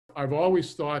I've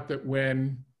always thought that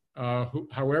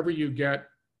however you get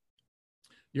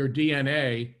your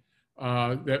DNA,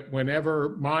 that whenever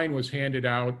mine was handed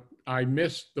out, I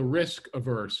missed the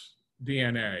risk-averse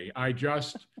DNA.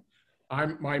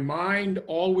 My mind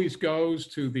always goes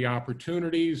to the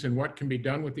opportunities and what can be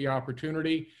done with the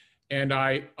opportunity. And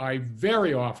I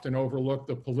very often overlook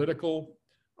the political,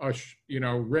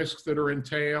 risks that are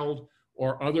entailed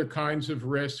or other kinds of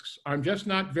risks. I'm just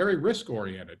not very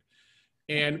risk-oriented.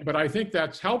 But I think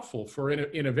that's helpful for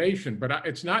innovation, but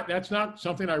that's not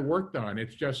something I worked on.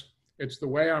 It's the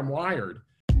way I'm wired.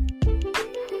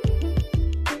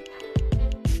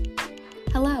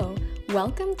 Hello,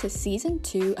 welcome to Season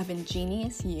 2 of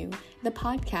Ingenious You, the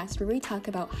podcast where we talk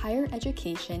about higher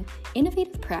education,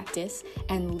 innovative practice,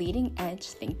 and leading edge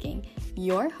thinking.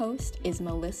 Your host is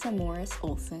Melissa Morris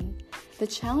Olson. The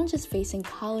challenges facing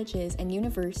colleges and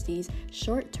universities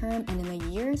short term and in the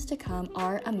years to come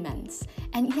are immense,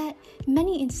 and yet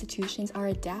many institutions are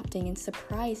adapting in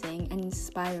surprising and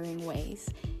inspiring ways.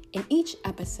 In each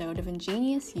episode of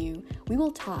Ingenious You, we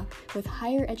will talk with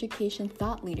higher education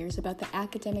thought leaders about the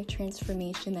academic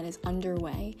transformation that is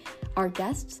underway. Our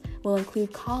guests will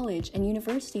include college and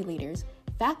university leaders,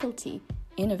 faculty,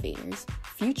 innovators,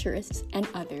 futurists, and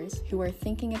others who are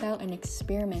thinking about and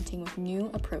experimenting with new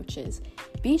approaches.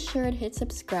 Be sure to hit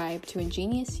subscribe to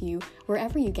Ingenious You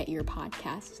wherever you get your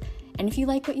podcasts. And if you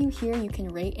like what you hear, you can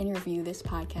rate and review this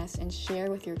podcast and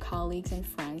share with your colleagues and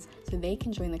friends so they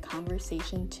can join the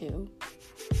conversation too.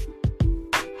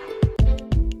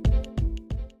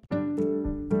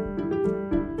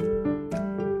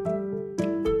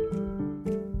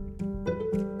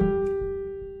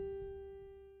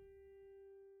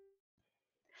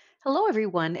 Hello,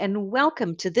 everyone, and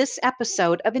welcome to this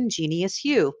episode of Ingenious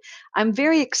You. I'm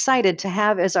very excited to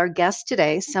have as our guest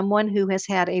today someone who has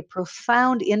had a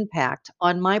profound impact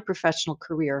on my professional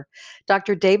career.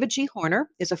 Dr. David G. Horner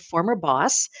is a former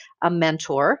boss, a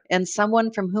mentor, and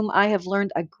someone from whom I have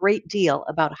learned a great deal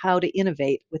about how to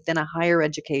innovate within a higher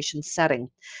education setting.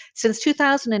 Since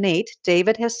 2008,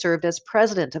 David has served as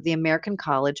president of the American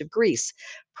College of Greece.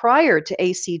 Prior to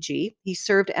ACG, he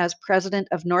served as president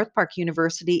of North Park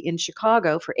University in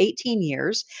Chicago for 18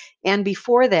 years, and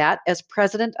before that, as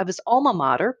president of his alma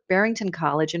mater, Barrington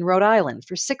College in Rhode Island,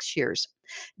 for 6 years.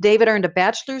 David earned a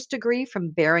bachelor's degree from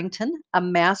Barrington, a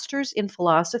master's in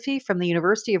philosophy from the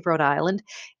University of Rhode Island,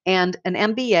 and an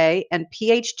MBA and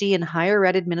PhD in higher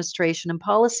ed administration and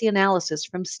policy analysis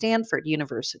from Stanford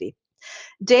University.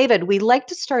 David, we like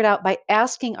to start out by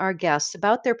asking our guests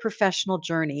about their professional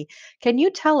journey. Can you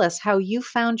tell us how you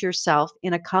found yourself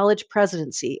in a college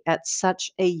presidency at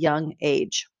such a young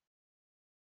age?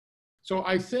 So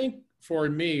I think for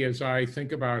me, as I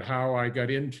think about how I got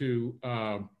into,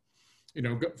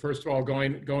 first of all,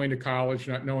 going to college,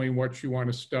 not knowing what you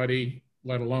want to study,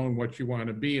 let alone what you want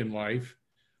to be in life.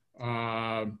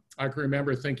 I can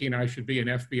remember thinking I should be an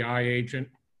FBI agent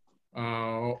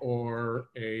or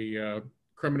a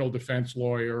criminal defense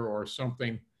lawyer or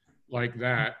something like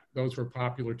that. Those were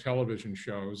popular television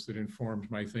shows that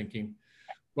informed my thinking.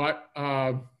 But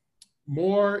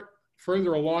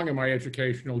further along in my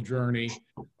educational journey,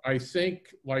 I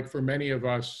think, like for many of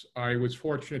us, I was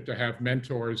fortunate to have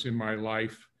mentors in my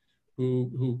life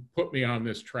who put me on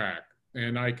this track.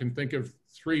 And I can think of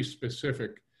three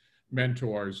specific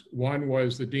mentors. One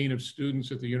was the dean of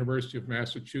students at the University of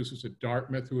Massachusetts at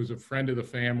Dartmouth, who was a friend of the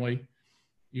family,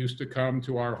 used to come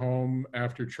to our home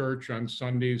after church on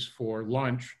Sundays for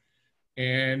lunch.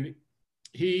 And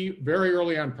he, very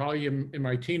early on, probably in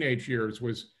my teenage years,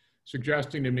 was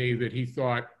suggesting to me that he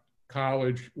thought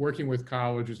working with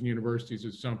colleges and universities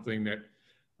is something that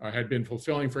had been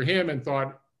fulfilling for him, and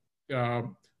thought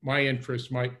my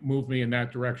interests might move me in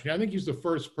that direction. I think he's the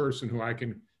first person who I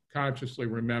can consciously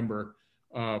remember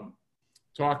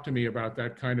talk to me about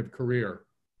that kind of career.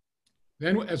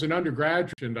 Then as an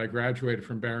undergraduate, I graduated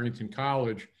from Barrington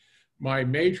College. My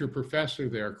major professor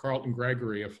there, Carlton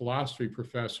Gregory, a philosophy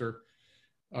professor,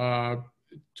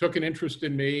 took an interest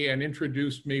in me and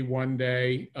introduced me one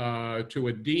day to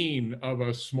a dean of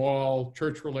a small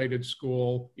church-related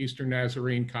school, Eastern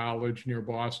Nazarene College near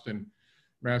Boston,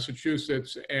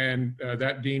 Massachusetts. And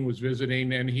that dean was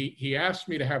visiting, and he asked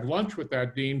me to have lunch with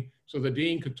that dean so the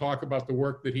dean could talk about the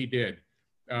work that he did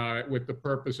with the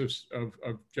purpose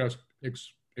of just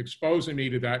exposing me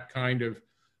to that kind of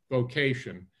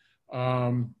vocation.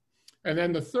 And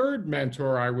then the third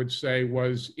mentor, I would say,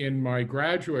 was in my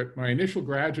initial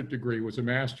graduate degree was a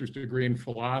master's degree in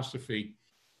philosophy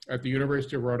at the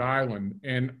University of Rhode Island.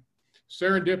 And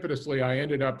serendipitously, I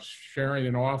ended up sharing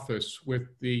an office with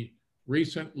the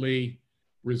recently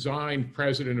resigned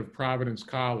president of Providence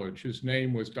College. His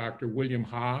name was Dr. William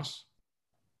Haas.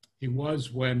 He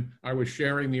was, when I was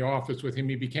sharing the office with him,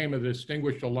 he became a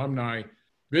distinguished alumni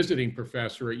visiting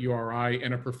professor at URI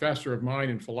and a professor of mine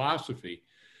in philosophy.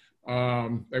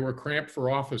 They were cramped for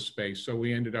office space, so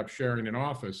we ended up sharing an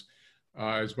office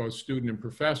as both student and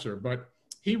professor. But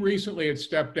he recently had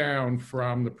stepped down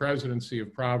from the presidency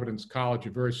of Providence College,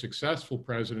 a very successful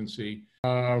presidency.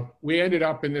 We ended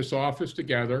up in this office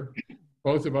together,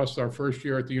 both of us our first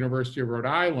year at the University of Rhode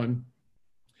Island.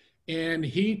 And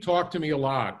he talked to me a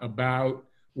lot about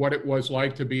what it was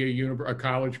like to be a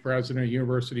college president, a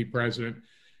university president.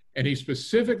 And he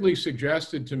specifically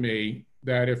suggested to me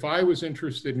that if I was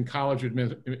interested in college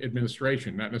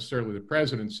administration, not necessarily the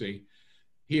presidency,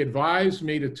 he advised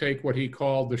me to take what he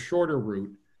called the shorter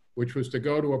route, which was to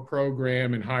go to a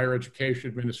program in higher education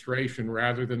administration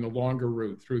rather than the longer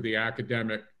route through the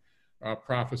academic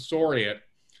professoriate,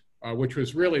 which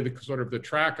was really the sort of the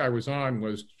track I was on,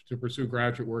 was to pursue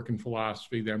graduate work in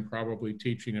philosophy, then probably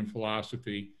teaching in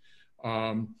philosophy.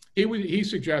 He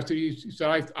suggested, he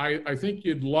said, I think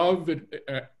you'd love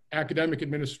academic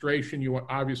administration. You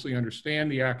obviously understand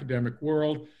the academic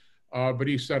world. But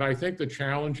he said, I think the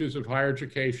challenges of higher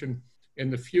education in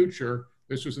the future,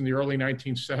 this was in the early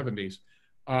 1970s,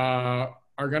 are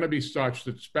going to be such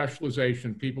that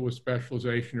specialization, people with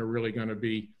specialization are really going to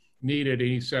be needed. And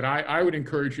he said, I would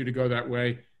encourage you to go that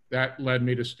way. That led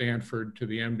me to Stanford, to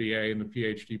the MBA and the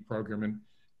PhD program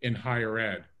in higher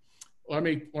ed. Let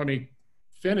me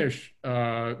finish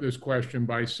this question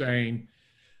by saying,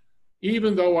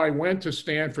 even though I went to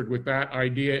Stanford with that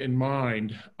idea in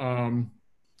mind,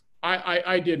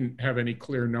 I didn't have any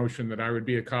clear notion that I would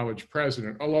be a college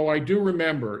president, although I do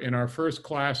remember in our first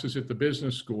classes at the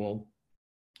business school,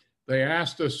 they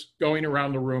asked us, going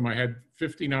around the room, I had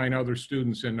 59 other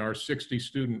students in our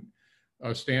 60-student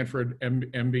Stanford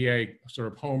MBA sort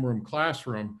of homeroom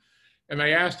classroom, and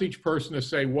they asked each person to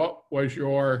say, what was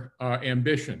your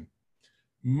ambition?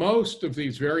 Most of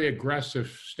these very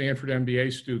aggressive Stanford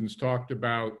MBA students talked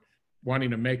about wanting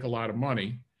to make a lot of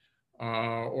money,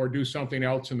 or do something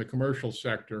else in the commercial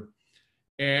sector.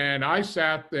 And I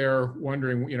sat there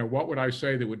wondering, what would I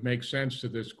say that would make sense to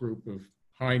this group of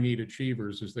high need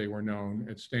achievers, as they were known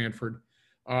at Stanford.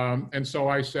 And so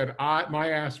I said,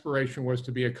 my aspiration was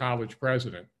to be a college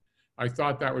president. I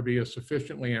thought that would be a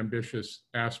sufficiently ambitious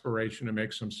aspiration to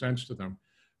make some sense to them.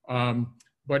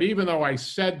 But even though I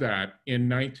said that in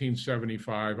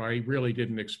 1975, I really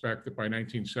didn't expect that by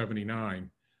 1979,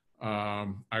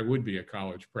 I would be a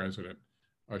college president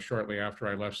shortly after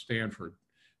I left Stanford.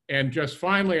 And just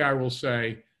finally, I will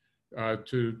say,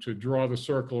 to draw the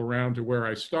circle around to where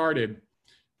I started,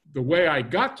 the way I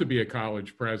got to be a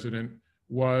college president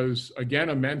was, again,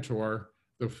 a mentor.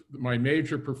 My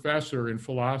major professor in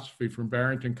philosophy from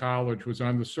Barrington College was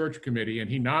on the search committee, and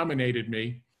he nominated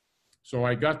me. So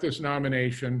I got this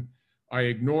nomination. I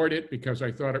ignored it because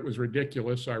I thought it was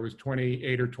ridiculous. I was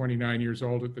 28 or 29 years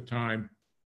old at the time.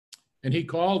 And he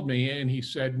called me and he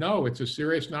said, no, it's a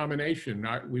serious nomination.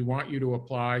 We want you to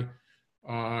apply.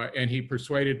 And he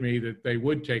persuaded me that they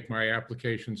would take my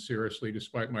application seriously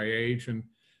despite my age.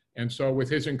 And so with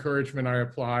his encouragement, I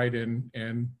applied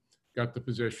and got the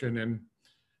position.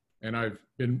 And I've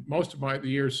been most of the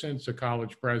years since a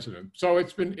college president. So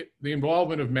it's been, the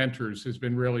involvement of mentors has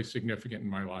been really significant in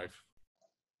my life.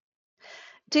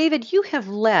 David, you have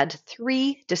led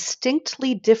 3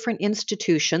 distinctly different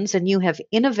institutions, and you have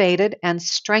innovated and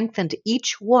strengthened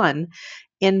each one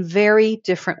in very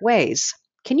different ways.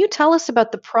 Can you tell us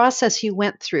about the process you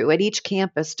went through at each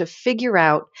campus to figure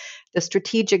out the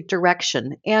strategic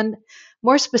direction? And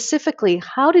more specifically,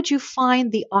 how did you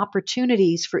find the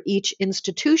opportunities for each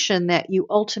institution that you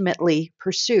ultimately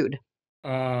pursued?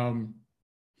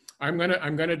 I'm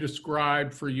gonna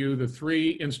describe for you the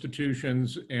 3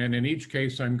 institutions, and in each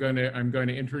case, I'm going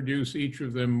to introduce each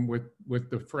of them with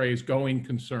the phrase "going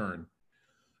concern."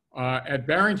 At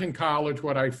Barrington College,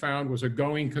 what I found was a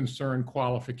going concern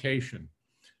qualification.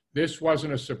 This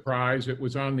wasn't a surprise. It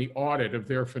was on the audit of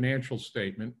their financial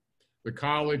statement. The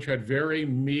college had very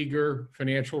meager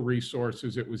financial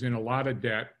resources. It was in a lot of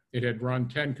debt. It had run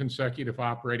 10 consecutive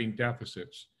operating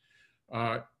deficits.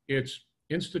 Its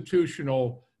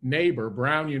institutional neighbor,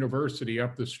 Brown University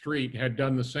up the street, had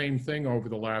done the same thing over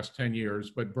the last 10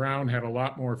 years, but Brown had a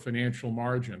lot more financial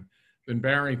margin than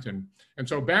Barrington. And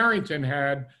so Barrington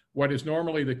had what is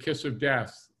normally the kiss of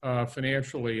death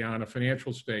financially on a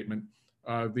financial statement.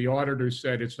 The auditors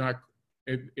said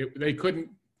they couldn't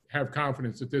have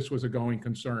confidence that this was a going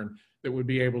concern that would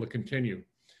be able to continue.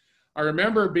 I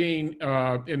remember being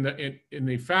in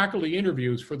the faculty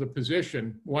interviews for the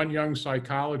position. One young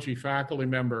psychology faculty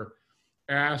member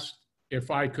asked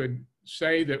if I could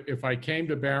say that if I came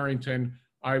to Barrington,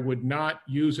 I would not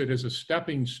use it as a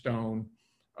stepping stone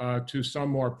to some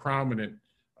more prominent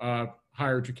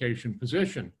higher education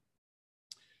position.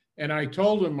 And I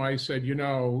told him, I said, you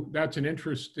know, that's an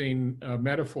interesting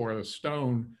metaphor, a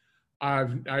stone.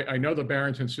 I know the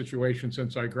Barrington situation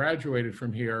since I graduated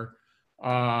from here.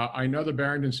 I know the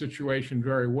Barrington situation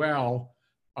very well.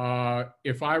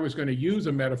 If I was going to use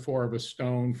a metaphor of a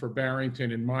stone for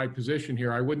Barrington in my position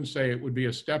here, I wouldn't say it would be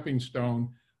a stepping stone.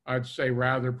 I'd say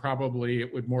rather probably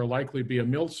it would more likely be a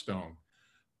millstone,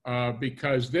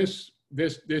 because this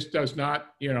does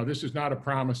not, you know, this is not a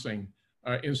promising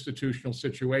institutional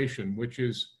situation, which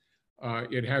is,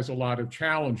 it has a lot of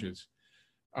challenges.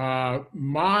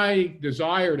 My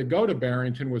desire to go to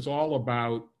Barrington was all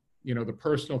about, you know, the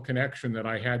personal connection that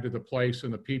I had to the place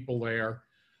and the people there.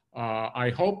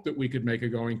 I hoped that we could make a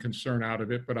going concern out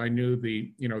of it, but I knew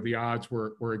the, you know, the odds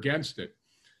were against it.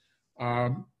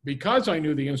 Because I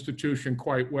knew the institution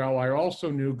quite well, I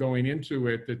also knew going into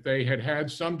it that they had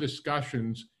had some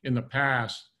discussions in the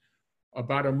past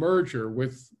about a merger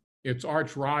with its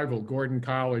arch rival, Gordon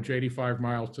College, 85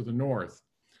 miles to the north.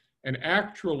 And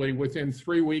actually, within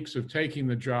 3 weeks of taking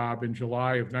the job in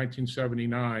July of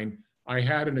 1979, I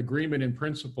had an agreement in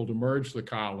principle to merge the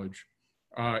college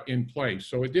in place.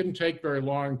 So it didn't take very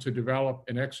long to develop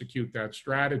and execute that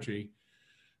strategy.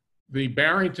 The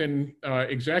Barrington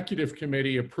Executive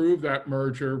Committee approved that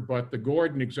merger, but the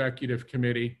Gordon Executive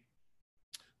Committee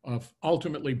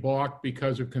ultimately balked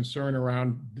because of concern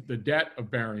around the debt of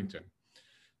Barrington.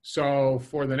 So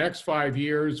for the next 5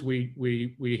 years,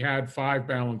 we had 5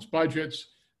 balanced budgets.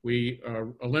 We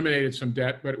eliminated some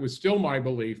debt, but it was still my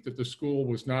belief that the school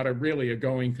was not really a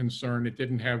going concern. It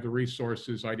didn't have the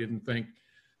resources, I didn't think,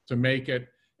 to make it.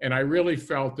 And I really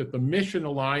felt that the mission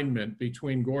alignment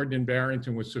between Gordon and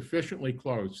Barrington was sufficiently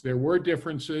close. There were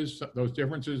differences. Those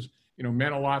differences, you know,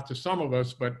 meant a lot to some of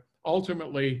us, but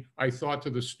ultimately, I thought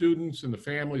to the students and the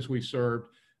families we served,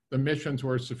 the missions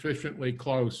were sufficiently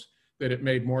close that it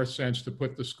made more sense to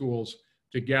put the schools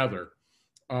together.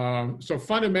 So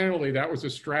fundamentally, that was a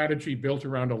strategy built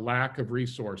around a lack of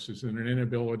resources and an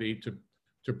inability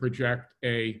to project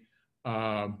a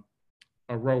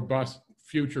robust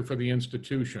future for the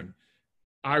institution.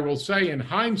 I will say in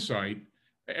hindsight,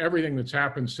 everything that's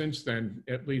happened since then,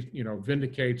 at least, you know,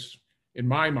 vindicates in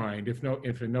my mind, if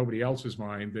in nobody else's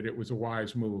mind, that it was a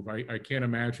wise move. I can't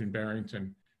imagine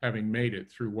Barrington having made it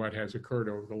through what has occurred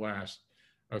over the last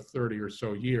 30 or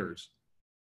so years.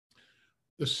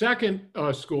 The second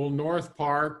school, North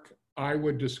Park, I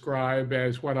would describe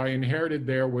as what I inherited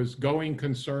there was going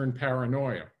concern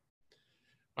paranoia.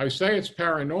 I say it's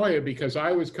paranoia because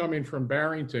I was coming from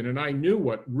Barrington and I knew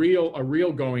what a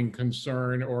real going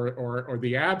concern or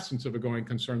the absence of a going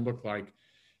concern looked like.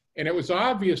 And it was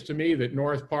obvious to me that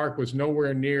North Park was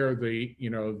nowhere near the, you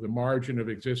know, the margin of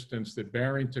existence that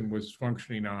Barrington was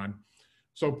functioning on.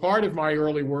 So part of my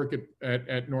early work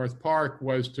at North Park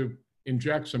was to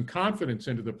inject some confidence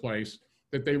into the place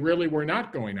that they really were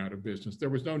not going out of business. There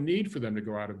was no need for them to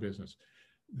go out of business.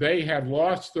 They had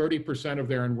lost 30% of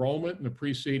their enrollment in the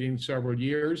preceding several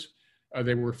years.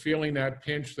 They were feeling that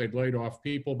pinch. They'd laid off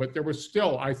people, but there was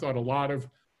still, I thought, a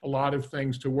lot of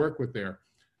things to work with there.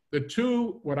 The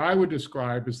two, what I would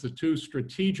describe as the two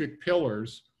strategic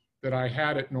pillars that I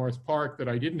had at North Park that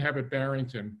I didn't have at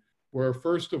Barrington were,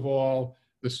 first of all,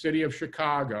 the city of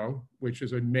Chicago, which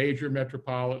is a major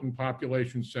metropolitan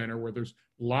population center where there's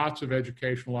lots of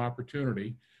educational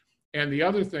opportunity. And the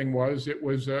other thing was, it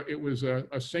was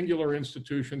a singular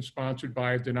institution sponsored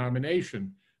by a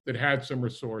denomination that had some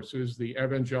resources, the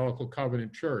Evangelical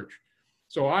Covenant Church.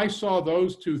 So I saw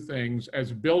those two things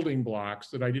as building blocks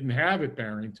that I didn't have at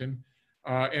Barrington.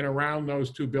 And around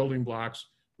those two building blocks,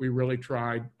 we really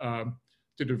tried to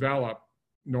develop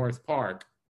North Park.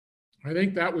 I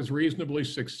think that was reasonably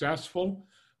successful.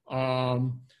 I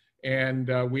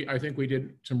think we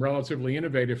did some relatively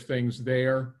innovative things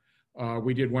there.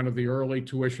 We did one of the early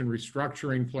tuition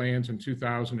restructuring plans in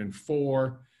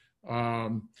 2004.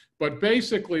 But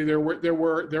basically, there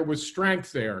was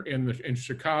strength there in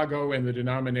Chicago and the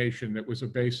denomination that was a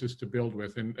basis to build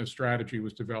with, and a strategy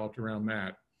was developed around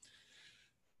that.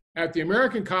 At the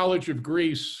American College of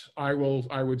Greece, I will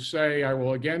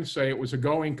again say it was a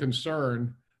going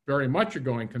concern, very much a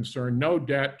going concern. No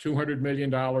debt, $200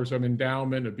 million of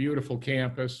endowment, a beautiful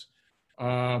campus.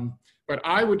 But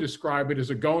I would describe it as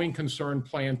a going concern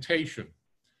plantation.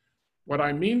 What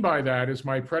I mean by that is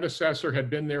my predecessor had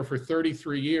been there for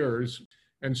 33 years.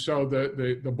 And so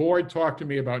the board talked to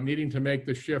me about needing to make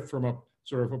the shift from a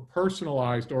sort of a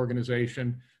personalized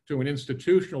organization to an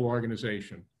institutional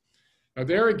organization. Now,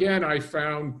 there again, I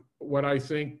found what I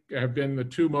think have been the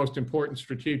two most important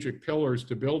strategic pillars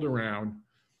to build around,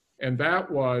 and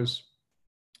that was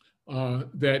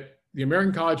that the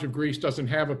American College of Greece doesn't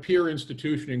have a peer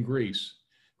institution in Greece.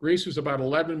 Greece is about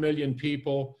 11 million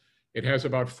people. It has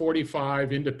about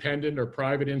 45 independent or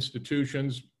private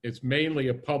institutions. It's mainly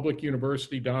a public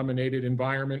university-dominated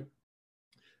environment.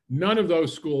 None of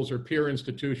those schools are peer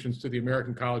institutions to the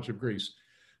American College of Greece.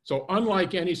 So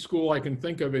unlike any school I can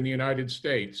think of in the United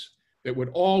States that would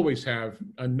always have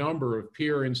a number of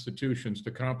peer institutions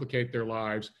to complicate their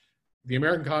lives, the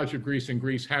American College of Greece in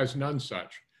Greece has none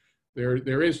such.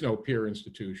 There is no peer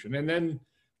institution. And then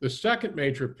the second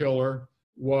major pillar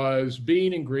was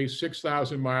being in Greece,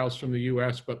 6,000 miles from the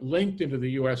US, but linked into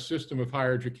the US system of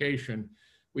higher education.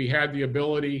 We had the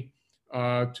ability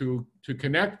to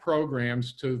connect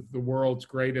programs to the world's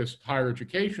greatest higher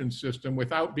education system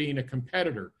without being a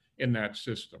competitor in that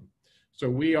system. So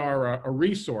we are a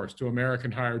resource to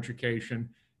American higher education.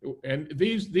 And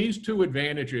these two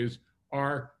advantages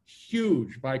are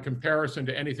huge by comparison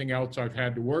to anything else I've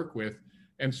had to work with.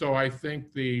 And so I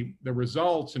think the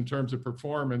results in terms of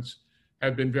performance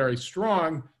have been very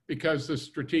strong because the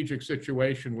strategic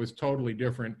situation was totally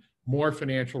different, more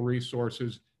financial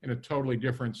resources in a totally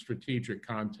different strategic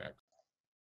context.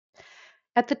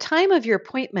 At the time of your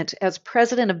appointment as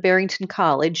president of Barrington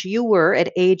College, you were,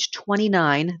 at age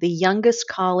 29, the youngest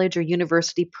college or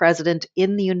university president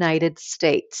in the United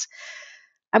States.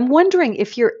 I'm wondering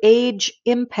if your age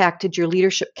impacted your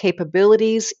leadership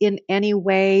capabilities in any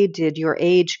way. Did your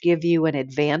age give you an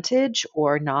advantage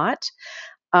or not?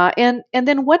 And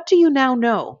then what do you now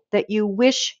know that you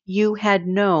wish you had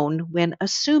known when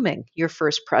assuming your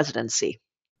first presidency?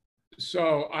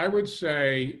 So I would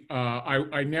say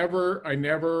I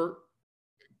never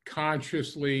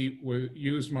consciously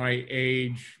use my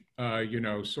age,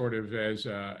 sort of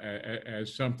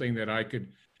as something that I could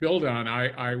build on.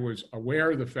 I was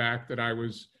aware of the fact that I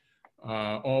was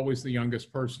always the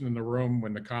youngest person in the room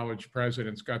when the college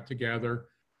presidents got together,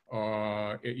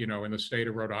 in the state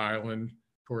of Rhode Island,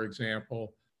 for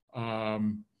example.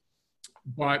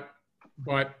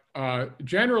 But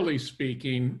generally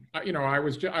speaking, I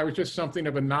was just something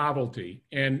of a novelty,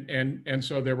 and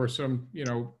so there were some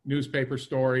newspaper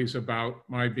stories about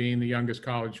my being the youngest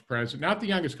college president, not the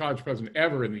youngest college president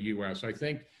ever in the U.S. I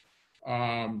think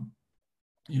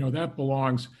that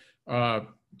belongs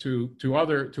to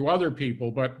other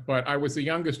people, but I was the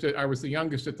youngest. I was the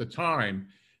youngest at the time.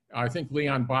 I think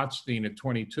Leon Botstein at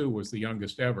 22 was the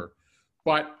youngest ever,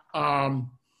 but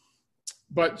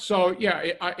so, yeah,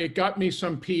 it got me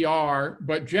some PR,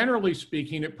 but generally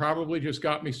speaking, it probably just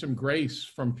got me some grace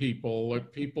from people.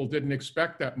 People didn't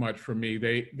expect that much from me.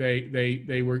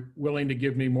 They were willing to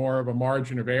give me more of a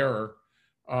margin of error.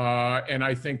 And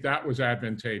I think that was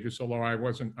advantageous, although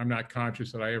I'm not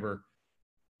conscious that I ever,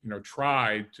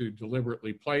 tried to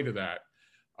deliberately play to that.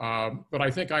 But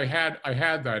I think I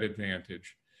had that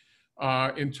advantage.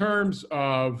 In terms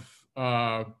of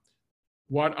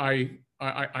what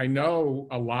I know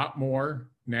a lot more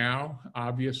now,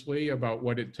 obviously, about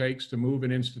what it takes to move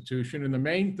an institution. And the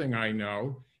main thing I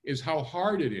know is how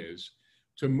hard it is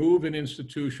to move an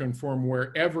institution from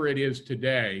wherever it is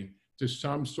today to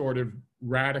some sort of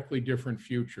radically different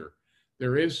future.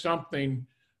 There is something,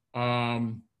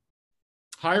 higher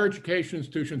education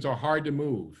institutions are hard to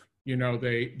move.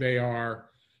 They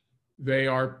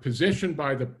are positioned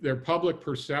by their public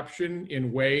perception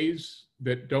in ways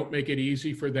that don't make it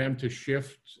easy for them to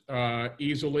shift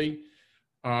easily.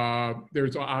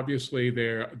 There's obviously,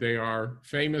 they are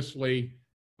famously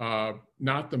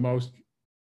not the most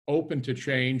open to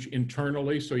change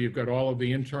internally. So you've got all of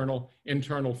the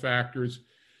internal factors.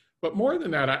 But more than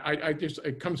that,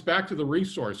 it comes back to the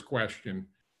resource question,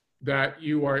 that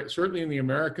you are, certainly in the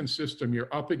American system, you're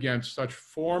up against such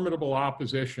formidable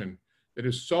opposition that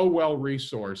is so well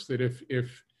resourced that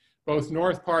if both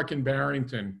North Park and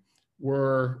Barrington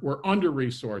were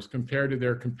under-resourced compared to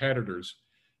their competitors.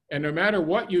 And no matter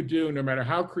what you do, no matter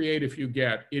how creative you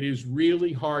get, it is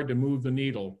really hard to move the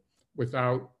needle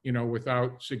without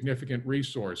significant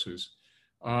resources.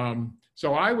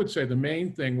 So I would say the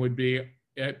main thing would be,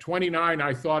 at 29,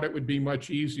 I thought it would be much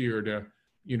easier to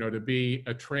be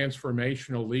a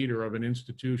transformational leader of an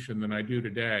institution than I do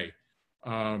today.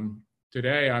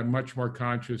 Today, I'm much more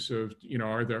conscious of,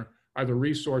 are the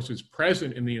resources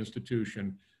present in the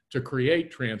institution to create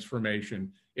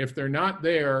transformation? If they're not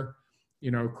there,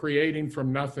 creating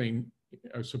from nothing,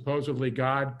 supposedly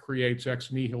God creates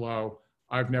ex nihilo.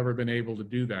 I've never been able to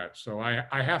do that. So I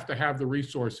have to have the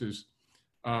resources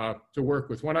to work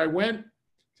with. When I went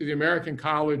to the American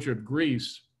College of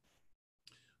Greece,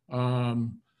 I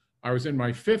was in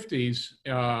my 50s,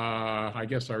 I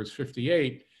guess I was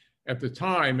 58 at the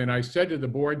time, and I said to the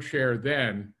board chair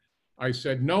then, I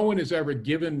said, no one has ever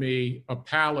given me a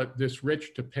palette this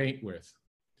rich to paint with.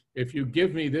 If you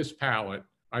give me this palette,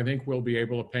 I think we'll be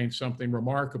able to paint something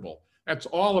remarkable. That's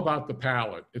all about the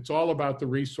palette. It's all about the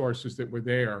resources that were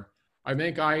there. I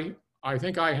think I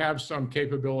have some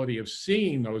capability of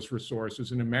seeing those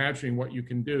resources and imagining what you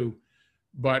can do.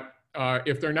 But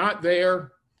if they're not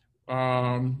there,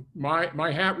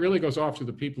 my hat really goes off to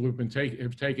the people who've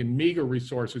have taken meager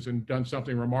resources and done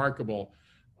something remarkable.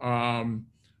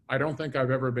 I don't think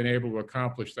I've ever been able to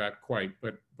accomplish that quite,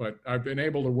 but I've been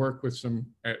able to work with some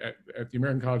at the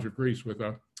American College of Greece with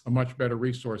a much better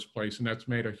resource place, and that's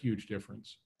made a huge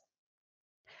difference.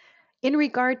 In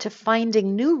regard to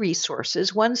finding new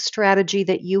resources, one strategy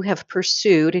that you have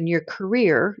pursued in your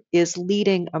career is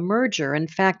leading a merger. In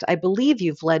fact, I believe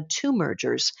you've led 2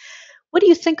 mergers. What do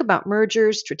you think about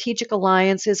mergers, strategic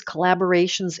alliances,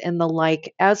 collaborations, and the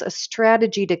like as a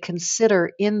strategy to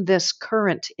consider in this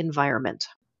current environment?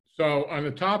 So on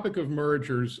the topic of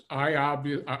mergers,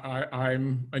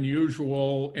 I'm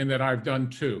unusual in that I've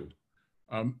done 2.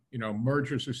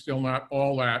 Mergers are still not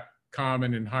all that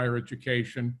common in higher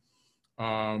education.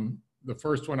 The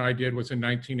first one I did was in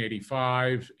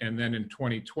 1985, and then in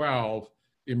 2012,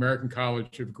 the American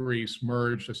College of Greece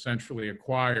merged, essentially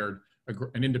acquired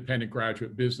an independent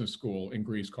graduate business school in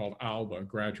Greece called ALBA,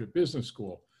 Graduate Business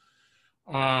School.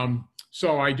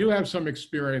 So I do have some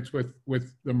experience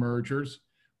with the mergers.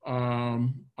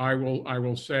 I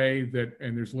will say that,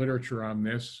 and there's literature on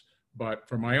this, but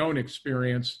from my own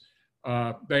experience,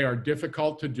 they are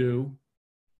difficult to do.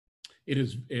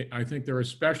 I think they're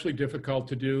especially difficult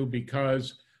to do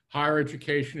because higher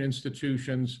education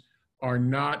institutions are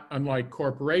not, unlike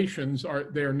corporations,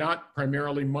 they're not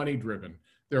primarily money driven.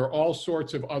 There are all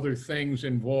sorts of other things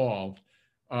involved,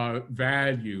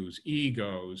 values,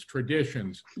 egos,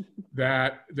 traditions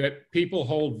that people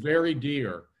hold very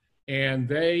dear, and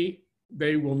they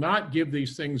will not give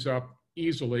these things up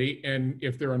easily. And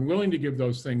if they're unwilling to give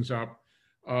those things up,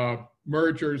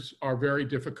 mergers are very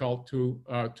difficult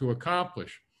to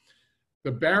accomplish.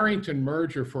 The Barrington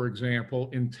merger, for example,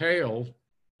 entailed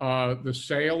the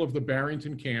sale of the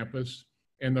Barrington campus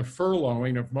and the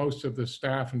furloughing of most of the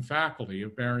staff and faculty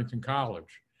of Barrington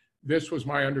College. This was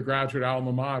my undergraduate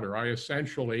alma mater. I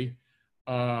essentially,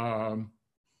 one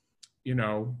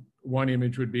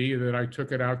image would be that I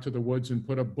took it out to the woods and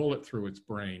put a bullet through its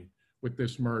brain with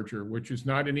this merger, which is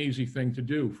not an easy thing to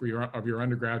do for your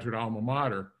undergraduate alma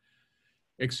mater,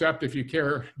 except if you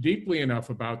care deeply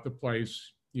enough about the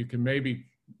place, you can maybe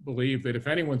believe that if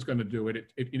anyone's going to do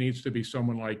it, it needs to be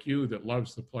someone like you that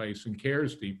loves the place and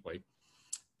cares deeply.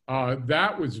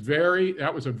 That was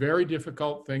a very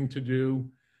difficult thing to do.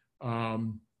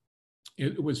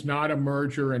 It was not a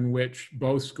merger in which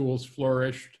both schools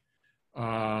flourished.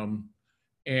 So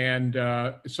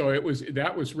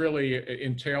that was really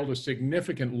entailed a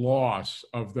significant loss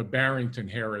of the Barrington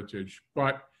heritage.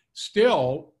 But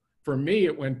still, for me,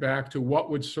 it went back to what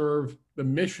would serve the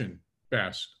mission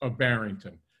best of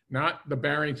Barrington, not the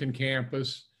Barrington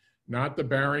campus, not the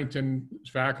Barrington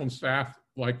faculty and staff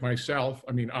like myself.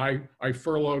 I mean, I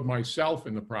furloughed myself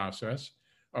in the process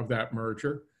of that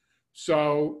merger.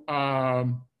 So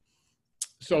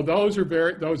those are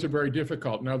very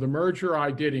difficult. Now, the merger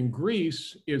I did in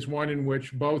Greece is one in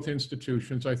which both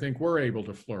institutions, I think, were able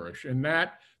to flourish. And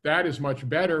that is much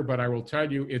better, but I will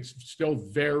tell you, it's still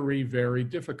very, very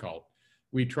difficult.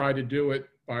 We try to do it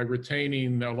by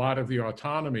retaining a lot of the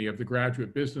autonomy of the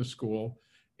graduate business school,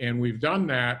 and we've done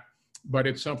that, but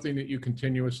it's something that you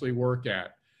continuously work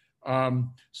at.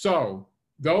 So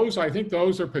I think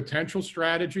those are potential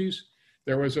strategies.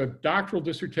 There was a doctoral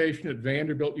dissertation at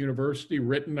Vanderbilt University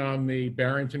written on the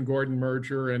Barrington-Gordon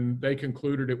merger, and they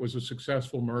concluded it was a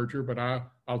successful merger, but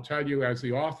I'll tell you, as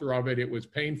the author of it, it was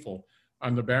painful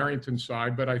on the Barrington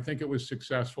side, but I think it was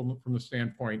successful from the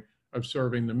standpoint of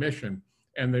serving the mission.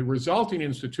 And the resulting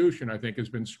institution, I think, has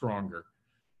been stronger,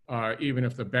 even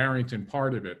if the Barrington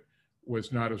part of it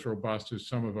was not as robust as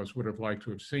some of us would have liked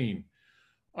to have seen.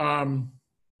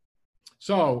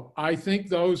 So I think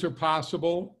those are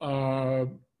possible,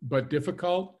 but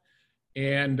difficult.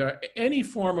 And any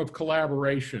form of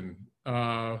collaboration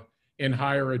in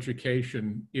higher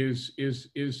education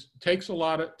takes a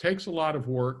lot of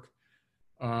work.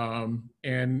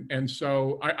 And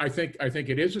so I think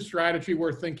it is a strategy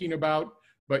worth thinking about,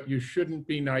 but you shouldn't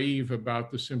be naive about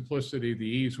the simplicity, the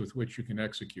ease with which you can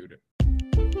execute it.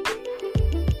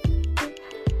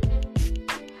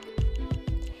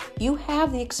 You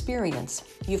have the experience.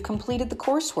 You've completed the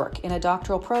coursework in a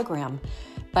doctoral program,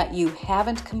 but you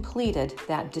haven't completed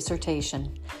that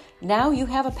dissertation. Now you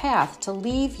have a path to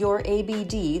leave your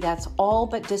ABD, that's all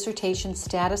but dissertation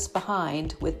status,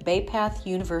 behind with Bay Path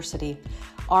University.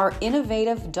 Our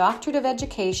innovative Doctorate of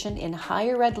Education in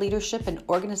Higher Ed Leadership and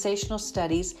Organizational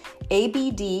Studies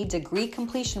ABD degree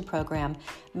completion program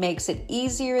makes it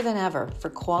easier than ever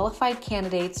for qualified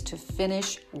candidates to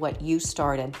finish what you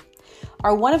started.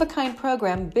 Our one-of-a-kind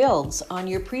program builds on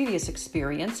your previous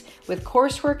experience with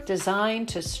coursework designed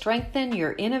to strengthen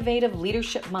your innovative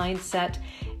leadership mindset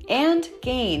and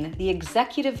gain the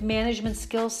executive management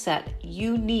skill set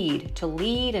you need to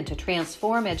lead and to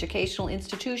transform educational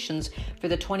institutions for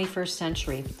the 21st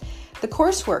century. The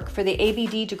coursework for the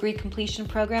ABD degree completion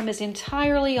program is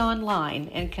entirely online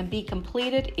and can be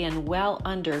completed in well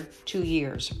under 2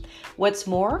 years. What's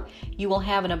more, you will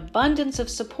have an abundance of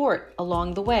support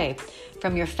along the way,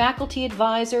 from your faculty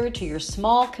advisor to your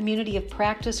small community of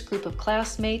practice group of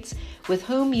classmates with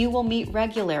whom you will meet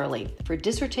regularly for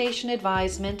dissertation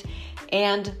advisement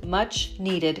and much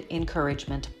needed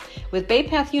encouragement. With Bay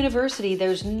Path University,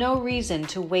 there's no reason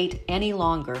to wait any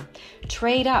longer.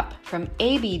 Trade up from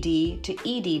ABD to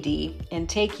EDD and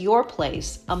take your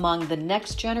place among the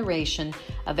next generation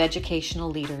of educational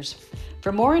leaders.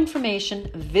 For more information,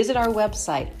 visit our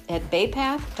website at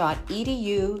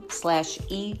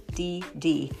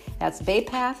baypath.edu/EDD. That's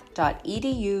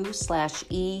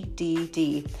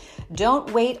baypath.edu/EDD.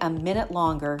 Don't wait a minute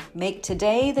longer. Make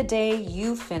today the day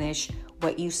you finish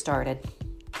what you started.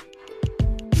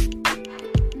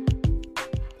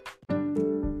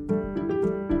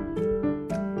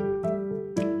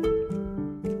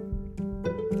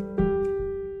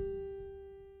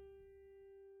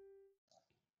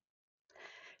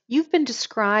 You've been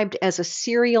described as a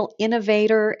serial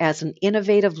innovator, as an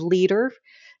innovative leader.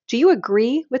 Do you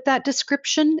agree with that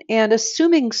description? And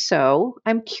assuming so,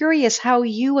 I'm curious how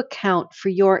you account for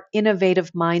your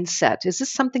innovative mindset. Is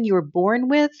this something you were born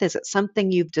with? Is it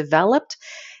something you've developed?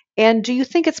 And do you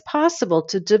think it's possible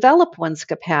to develop one's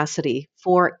capacity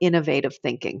for innovative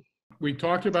thinking? We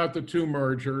talked about the two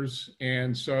mergers.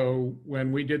 And so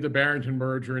when we did the Barrington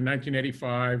merger in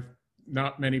 1985,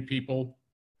 not many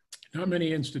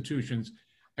institutions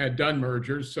had done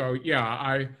mergers. So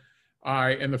yeah,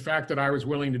 and the fact that I was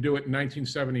willing to do it in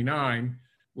 1979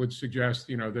 would suggest,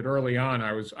 that early on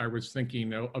I was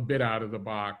thinking a bit out of the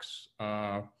box,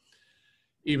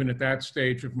 even at that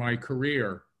stage of my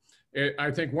career.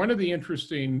 I think one of the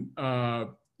interesting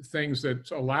things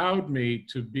that's allowed me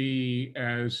to be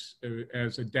as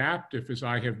adaptive as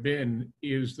I have been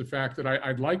is the fact that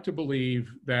I'd like to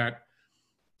believe that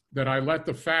I let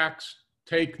the facts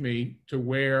take me to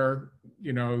where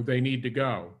they need to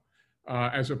go,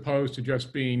 as opposed to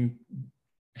just being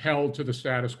held to the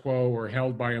status quo or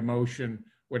held by emotion,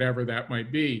 whatever that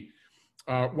might be.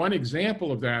 One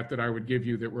example of that I would give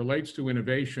you that relates to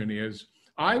innovation is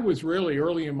I was really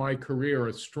early in my career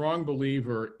a strong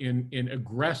believer in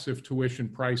aggressive tuition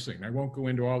pricing. I won't go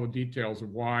into all the details of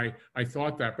why I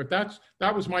thought that, but that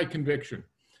was my conviction.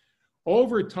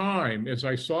 Over time, as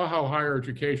I saw how higher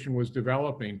education was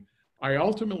developing, I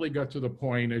ultimately got to the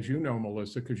point, as you know,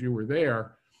 Melissa, because you were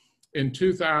there, in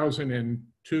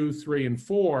 2002, 3, and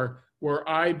 4, where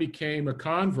I became a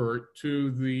convert to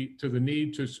the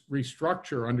need to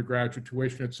restructure undergraduate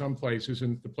tuition at some places,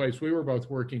 and the place we were both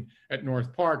working at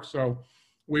North Park. So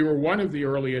we were one of the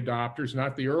early adopters,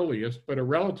 not the earliest, but a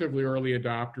relatively early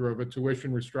adopter of a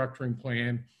tuition restructuring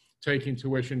plan, taking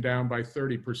tuition down by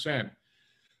 30%.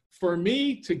 For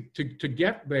me to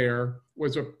get there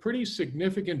was a pretty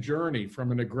significant journey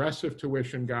from an aggressive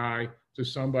tuition guy to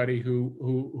somebody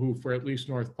who for at least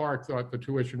North Park thought the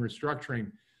tuition restructuring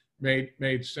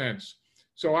made sense.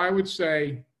 So I would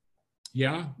say,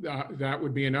 yeah, that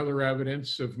would be another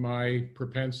evidence of my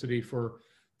propensity for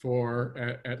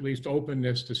at least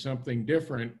openness to something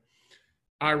different.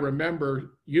 I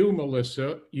remember you,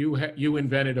 Melissa, you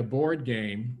invented a board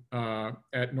game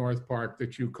at North Park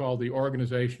that you called the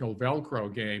organizational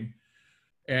Velcro game.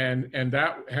 And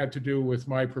that had to do with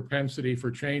my propensity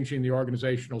for changing the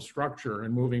organizational structure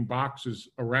and moving boxes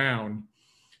around.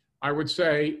 I would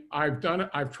say I've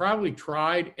probably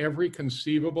tried every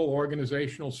conceivable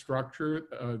organizational structure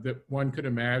that one could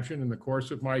imagine in the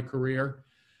course of my career.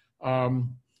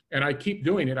 And I keep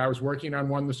doing it. I was working on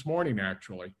one this morning,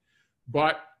 actually.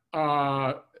 But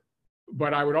I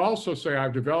would also say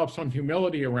I've developed some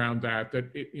humility around that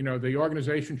the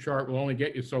organization chart will only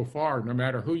get you so far, no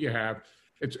matter who you have.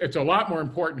 It's a lot more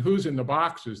important who's in the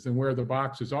boxes than where the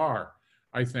boxes are,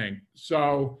 I think.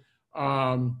 So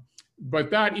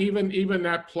but that even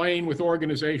that playing with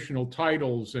organizational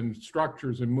titles and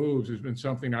structures and moves has been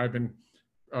something I've been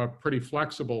pretty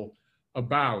flexible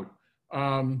about.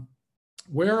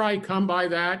 Where I come by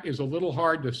that is a little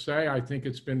hard to say. I think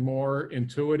it's been more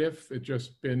intuitive. It's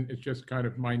just kind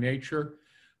of my nature.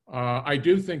 I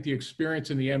do think the experience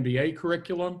in the MBA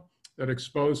curriculum that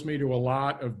exposed me to a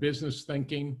lot of business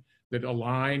thinking that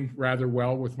aligned rather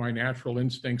well with my natural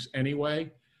instincts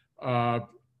anyway,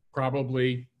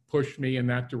 probably pushed me in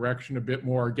that direction a bit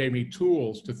more, gave me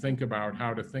tools to think about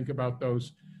how to think about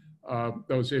those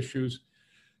issues.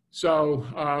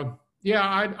 So yeah,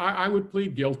 I would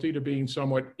plead guilty to being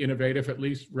somewhat innovative, at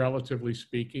least relatively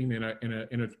speaking, in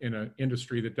an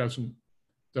industry that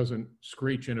doesn't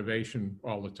screech innovation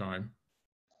all the time.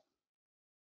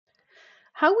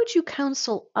 How would you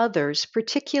counsel others,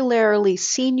 particularly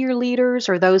senior leaders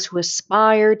or those who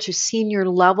aspire to senior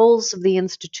levels of the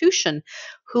institution,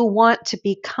 who want to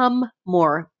become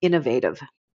more innovative?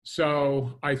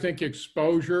 So I think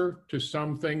exposure to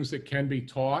some things that can be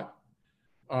taught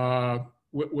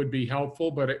would be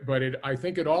helpful, but I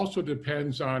think it also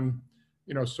depends on,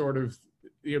 sort of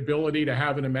the ability to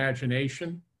have an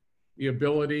imagination, the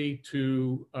ability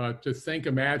to think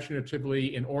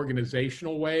imaginatively in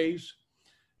organizational ways.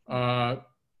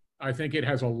 I think it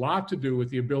has a lot to do with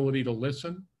the ability to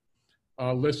listen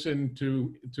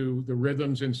to the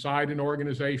rhythms inside an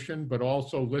organization, but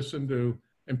also listen to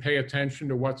and pay attention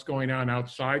to what's going on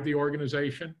outside the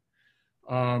organization.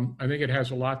 I think it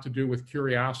has a lot to do with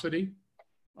curiosity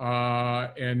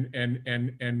and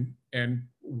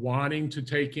wanting to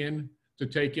take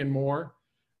in more.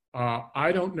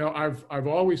 I don't know. I've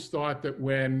always thought that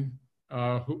when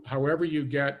however you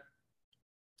get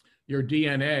your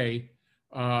DNA,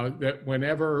 that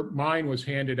whenever mine was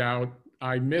handed out,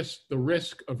 I missed the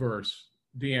risk-averse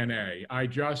DNA.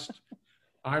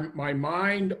 My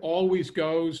mind always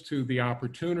goes to the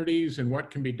opportunities and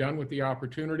what can be done with the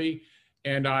opportunity,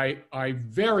 and I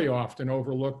very often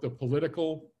overlook the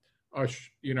political,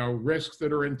 risks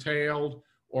that are entailed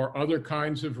or other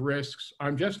kinds of risks.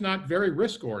 I'm just not very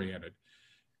risk-oriented.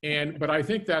 But I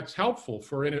think that's helpful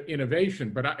for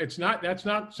innovation, but that's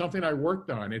not something I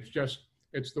worked on.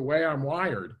 It's the way I'm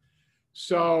wired.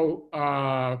 So,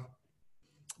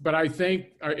 but I think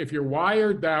if you're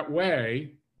wired that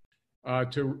way,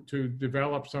 to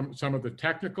develop some of the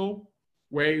technical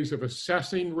ways of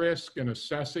assessing risk and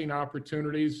assessing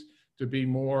opportunities, to be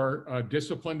more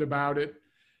disciplined about it,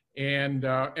 and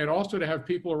also to have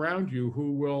people around you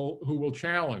who will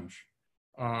challenge,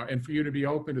 and for you to be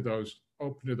open to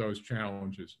those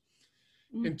challenges.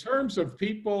 In terms of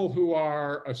people who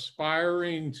are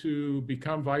aspiring to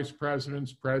become vice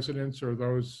presidents, presidents, or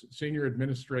those senior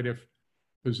administrative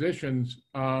positions,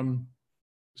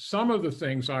 some of the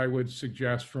things I would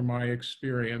suggest from my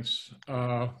experience,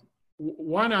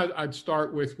 one I'd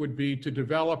start with would be to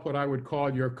develop what I would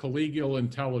call your collegial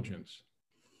intelligence.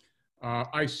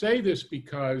 I say this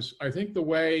because I think the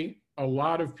way a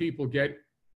lot of people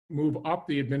move up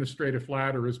the administrative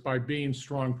ladder is by being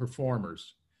strong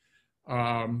performers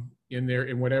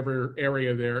in whatever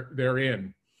area they're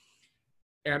in.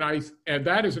 And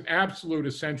that is an absolute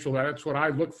essential. That's what I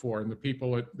look for in the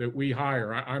people that we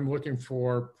hire. I'm looking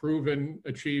for proven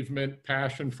achievement,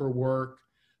 passion for work,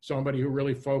 somebody who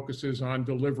really focuses on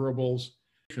deliverables.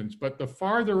 But the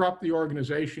farther up the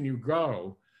organization you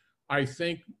go, I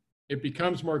think it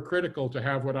becomes more critical to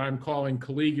have what I'm calling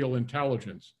collegial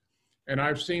intelligence. And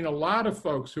I've seen a lot of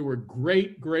folks who are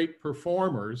great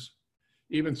performers,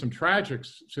 even some tragic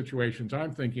situations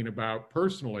I'm thinking about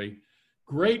personally,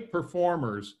 great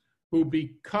performers who,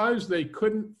 because they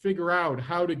couldn't figure out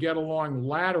how to get along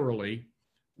laterally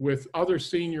with other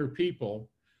senior people,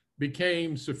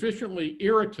 became sufficiently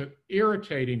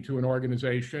irritating to an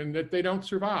organization that they don't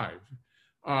survive.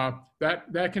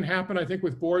 That can happen, I think,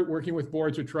 with working with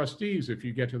boards of trustees if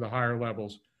you get to the higher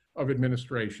levels of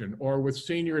administration, or with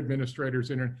senior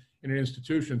administrators in an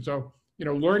institution. So,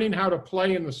 learning how to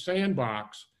play in the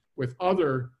sandbox with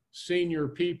other senior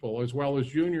people as well as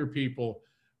junior people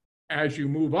as you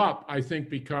move up, I think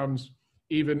becomes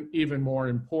even more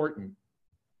important.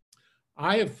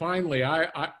 I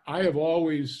have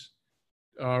always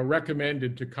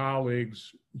recommended to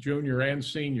colleagues, junior and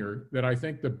senior, that I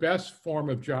think the best form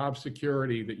of job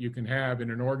security that you can have in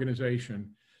an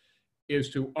organization is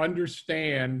to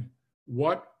understand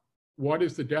what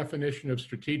is the definition of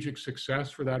strategic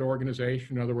success for that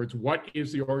organization. In other words, what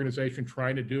is the organization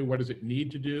trying to do? What does it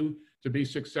need to do to be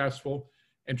successful?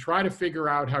 And try to figure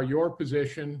out how your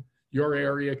position, your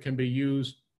area can be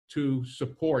used to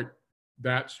support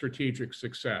that strategic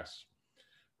success.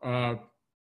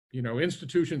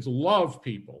 Institutions love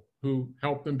people who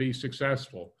help them be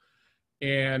successful.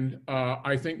 And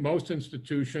I think most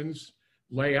institutions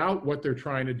lay out what they're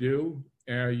trying to do.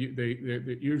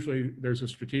 Usually there's a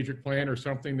strategic plan or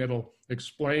something that'll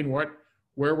explain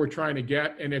where we're trying to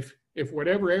get. And if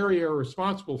whatever area you're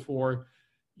responsible for,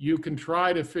 you can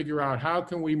try to figure out how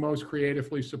can we most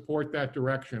creatively support that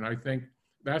direction. I think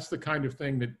that's the kind of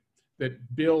thing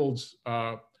that builds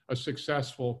a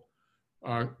successful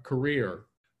career.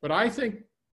 But I think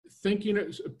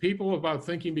people about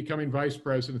becoming vice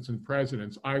presidents and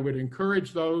presidents, I would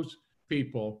encourage those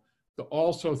people to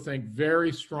also think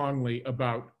very strongly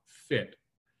about fit.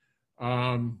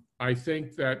 I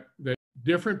think that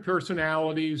different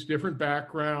personalities, different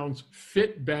backgrounds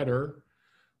fit better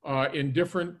in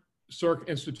different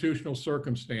institutional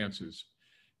circumstances.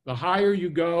 The higher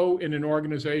you go in an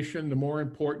organization, the more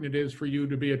important it is for you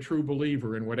to be a true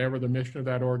believer in whatever the mission of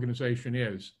that organization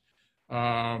is.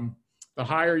 The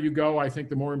higher you go, I think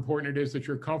the more important it is that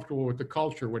you're comfortable with the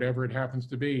culture, whatever it happens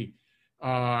to be,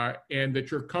 and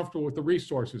that you're comfortable with the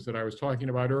resources that I was talking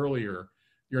about earlier.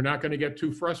 You're not going to get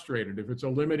too frustrated. If it's a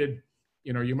limited,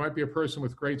 you might be a person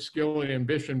with great skill and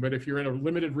ambition, but if you're in a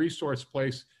limited resource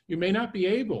place, you may not be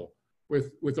able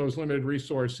with those limited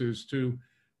resources to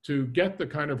get the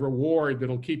kind of reward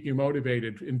that'll keep you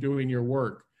motivated in doing your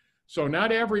work. So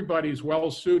not everybody's well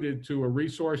suited to a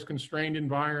resource constrained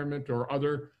environment or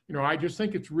other, I just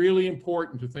think it's really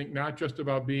important to think not just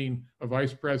about being a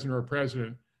vice president or a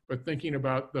president, but thinking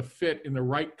about the fit in the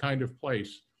right kind of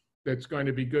place that's going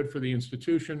to be good for the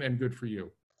institution and good for you.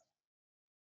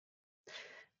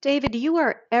 David, you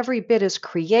are every bit as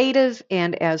creative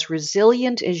and as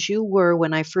resilient as you were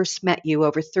when I first met you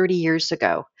over 30 years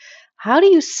ago. How do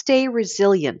you stay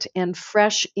resilient and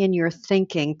fresh in your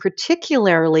thinking,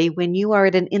 particularly when you are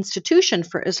at an institution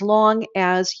for as long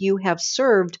as you have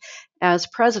served as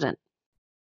president?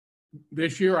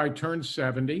 This year I turned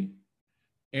 70,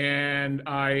 and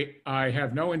I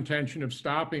have no intention of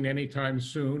stopping anytime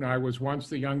soon. I was once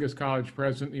the youngest college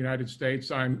president in the United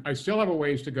States. I still have a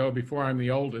ways to go before I'm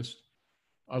the oldest.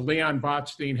 Leon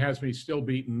Botstein has me still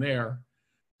beaten there.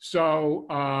 So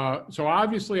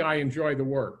obviously I enjoy the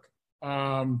work.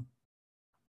 And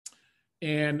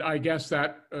I guess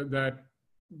that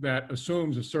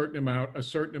assumes a certain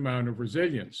amount of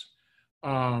resilience.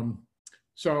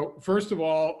 So first of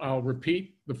all, I'll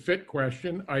repeat the fit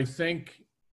question. I think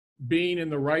being in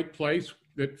the right place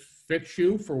that fits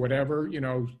you for whatever,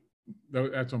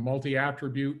 that's a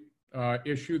multi-attribute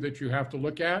issue that you have to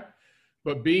look at.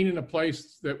 But being in a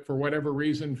place that for whatever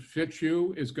reason fits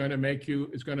you is going to make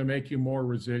you more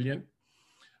resilient.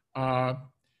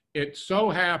 It so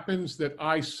happens that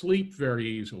I sleep very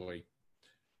easily.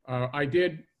 I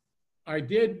did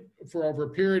for over a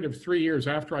period of 3 years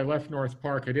after I left North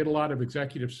Park, I did a lot of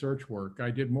executive search work. I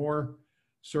did more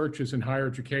searches in higher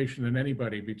education than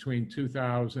anybody between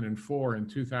 2004 and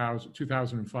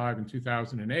 2005 and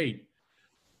 2008.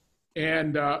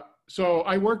 And so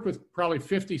I worked with probably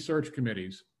 50 search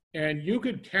committees, and you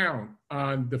could count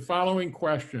on the following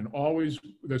question. Always,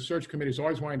 the search committees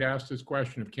always wanted to ask this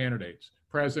question of candidates,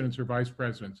 presidents or vice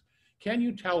presidents. Can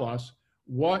you tell us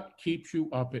what keeps you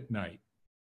up at night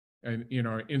and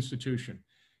our institution?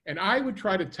 And I would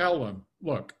try to tell them,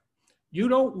 look, you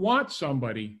don't want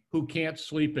somebody who can't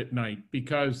sleep at night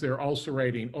because they're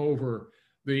ulcerating over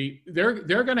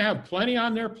they're going to have plenty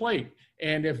on their plate.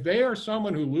 And if they are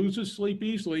someone who loses sleep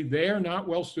easily, they are not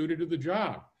well suited to the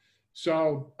job.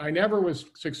 So I never was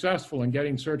successful in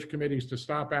getting search committees to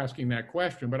stop asking that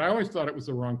question, but I always thought it was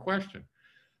the wrong question.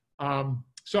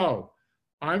 So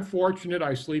I'm fortunate.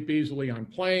 I sleep easily on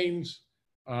planes.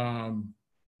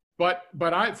 But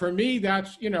for me,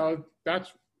 that's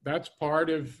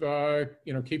part of,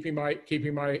 keeping my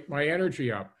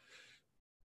energy up.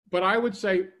 But I would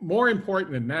say more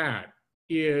important than that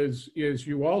is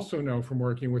you also know from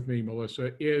working with me,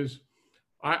 Melissa, is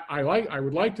I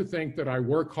would like to think that I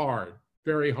work hard,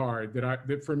 very hard,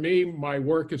 that for me, my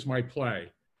work is my play.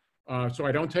 So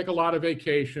I don't take a lot of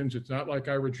vacations. It's not like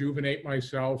I rejuvenate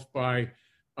myself by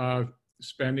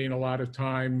spending a lot of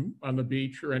time on the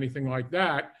beach or anything like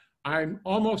that. I'm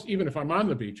almost, even if I'm on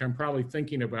the beach, I'm probably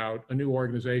thinking about a new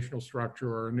organizational structure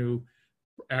or a new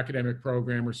academic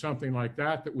program or something like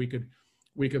that we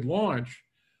could launch.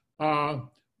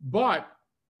 But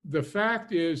the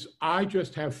fact is, I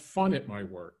just have fun at my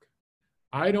work.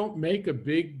 I don't make a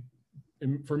big,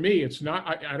 for me, it's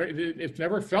not, it's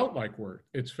never felt like work.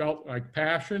 It's felt like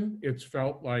passion. It's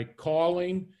felt like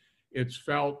calling. It's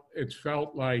felt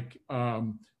like I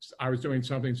was doing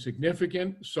something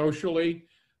significant socially,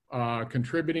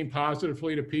 contributing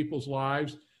positively to people's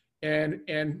lives. And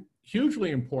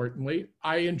hugely importantly,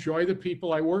 I enjoy the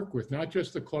people I work with, not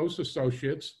just the close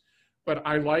associates, but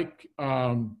I like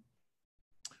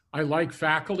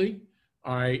faculty.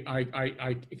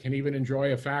 I can even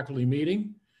enjoy a faculty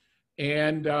meeting.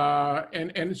 And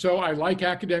so I like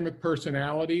academic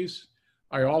personalities.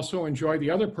 I also enjoy the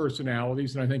other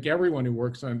personalities, and I think everyone who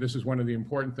works on this is one of the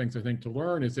important things I think to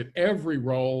learn is that every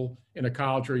role in a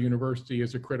college or university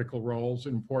is a critical role, it's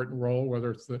an important role,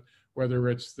 whether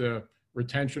it's the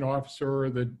retention officer,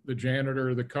 the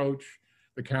janitor, the coach,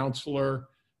 the counselor,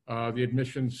 the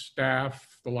admissions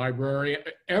staff, the librarian.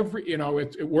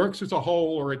 It works as a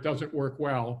whole or it doesn't work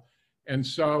well. And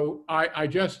so I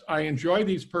enjoy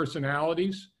these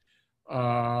personalities.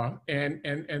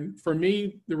 And for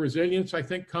me, the resilience I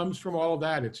think comes from all of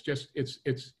that.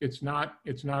 It's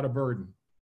not a burden.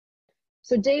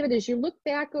 So David, as you look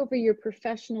back over your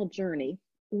professional journey,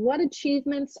 what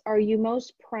achievements are you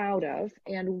most proud of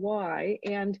and why?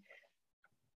 And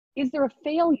is there a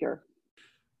failure?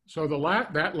 So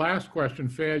that last question,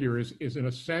 failure, is in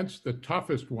a sense the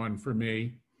toughest one for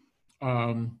me,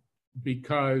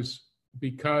 because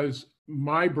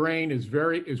my brain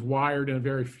is wired in a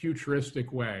very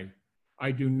futuristic way.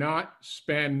 I do not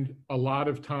spend a lot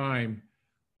of time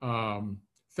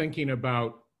thinking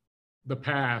about the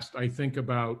past. I think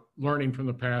about learning from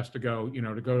the past to go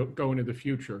into the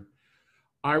future.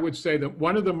 I would say that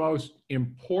one of the most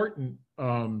important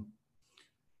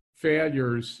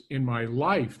failures in my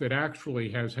life that actually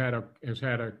has had a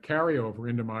carryover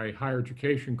into my higher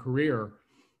education career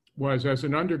was, as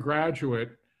an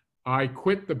undergraduate, I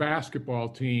quit the basketball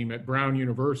team at Brown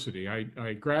University.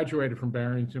 I graduated from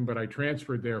Barrington, but I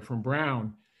transferred there from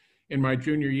Brown in my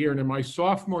junior year. And in my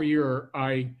sophomore year,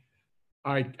 I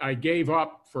gave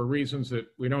up, for reasons that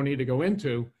we don't need to go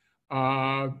into,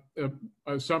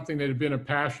 something that had been a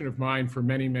passion of mine for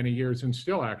many, many years, and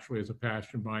still actually is a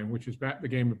passion of mine, which is the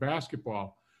game of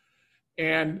basketball.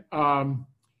 And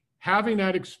having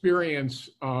that experience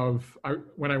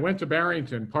when I went to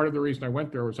Barrington, part of the reason I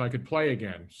went there was I could play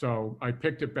again. So I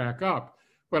picked it back up.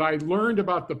 But I learned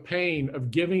about the pain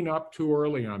of giving up too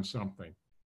early on something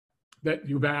that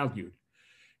you valued.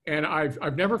 And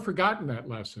I've never forgotten that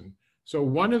lesson. So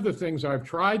one of the things I've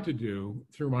tried to do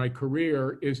through my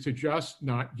career is to just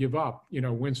not give up.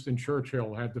 Winston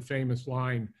Churchill had the famous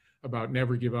line about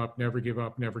never give up, never give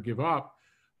up, never give up.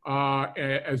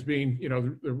 As being,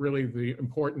 really the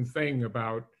important thing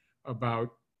about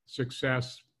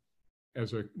success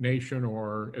as a nation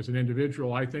or as an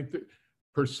individual. I think that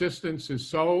persistence is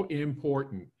so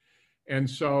important, and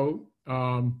so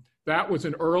that was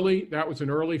an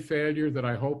early failure that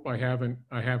I hope I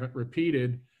haven't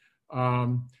repeated.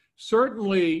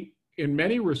 Certainly, in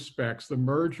many respects, the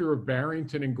merger of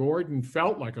Barrington and Gordon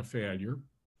felt like a failure.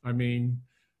 I mean,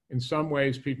 in some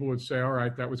ways, people would say, all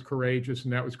right, that was courageous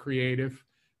and that was creative.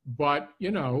 But,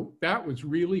 that was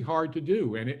really hard to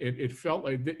do. And it felt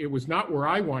like it was not where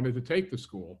I wanted to take the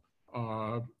school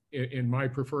in my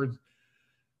preferred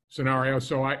scenario.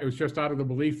 So it was just out of the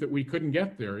belief that we couldn't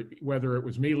get there, whether it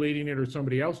was me leading it or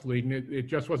somebody else leading it, it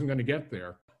just wasn't going to get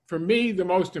there. For me, the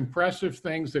most impressive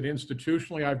things that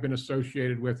institutionally I've been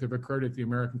associated with have occurred at the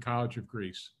American College of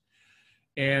Greece.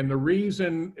 And the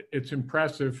reason it's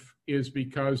impressive is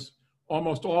because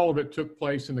almost all of it took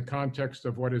place in the context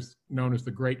of what is known as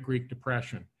the Great Greek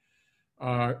Depression.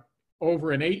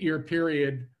 Over an 8-year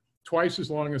period, twice as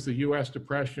long as the US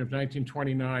Depression of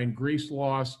 1929, Greece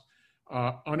lost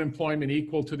unemployment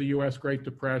equal to the US Great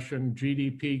Depression,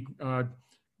 GDP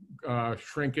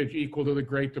shrinkage equal to the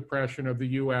Great Depression of the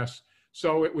US.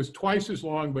 So it was twice as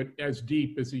long, but as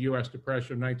deep as the US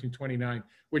Depression of 1929,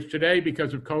 which today,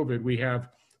 because of COVID, we have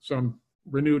some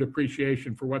renewed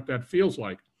appreciation for what that feels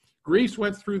like. Greece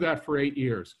went through that for 8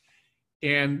 years.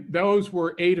 And those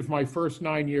were 8 of my first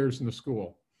 9 years in the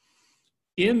school.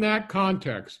 In that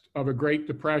context of a Great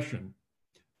Depression,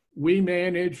 we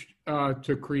managed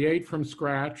to create from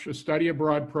scratch a study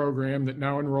abroad program that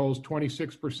now enrolls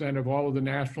 26% of all of the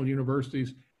national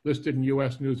universities listed in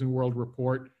US News and World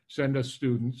Report send us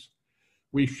students.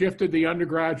 We shifted the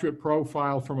undergraduate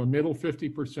profile from a middle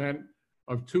 50%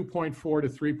 of 2.4 to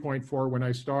 3.4 when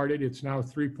I started. It's now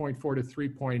 3.4 to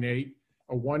 3.8,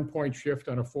 a 1-point shift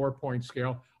on a 4-point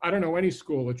scale. I don't know any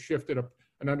school that shifted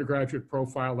an undergraduate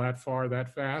profile that far,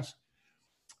 that fast.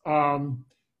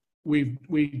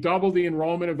 We doubled the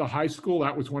enrollment of the high school.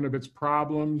 That was one of its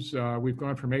problems. We've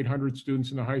gone from 800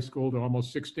 students in the high school to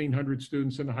almost 1,600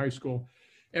 students in the high school.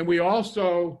 And we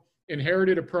also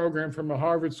inherited a program from the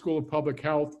Harvard School of Public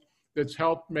Health that's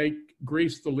helped make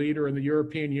Greece the leader in the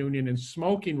European Union in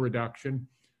smoking reduction,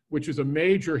 which is a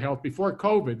major health, before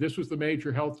COVID, this was the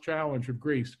major health challenge of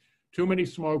Greece, too many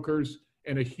smokers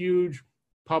and a huge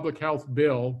public health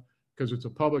bill, because it's a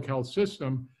public health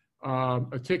system,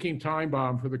 a ticking time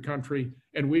bomb for the country.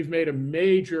 And we've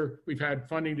had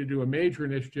funding to do a major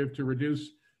initiative to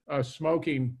reduce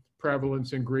smoking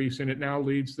prevalence in Greece, and it now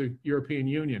leads the European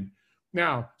Union.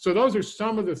 Now, so those are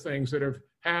some of the things that have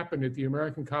happened at the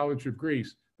American College of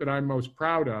Greece that I'm most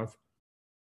proud of.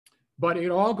 But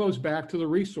it all goes back to the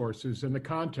resources and the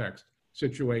context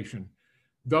situation.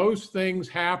 Those things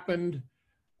happened.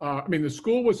 The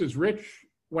school was as rich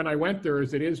when I went there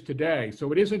as it is today.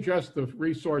 So it isn't just the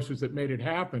resources that made it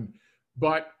happen,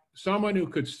 but someone who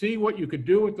could see what you could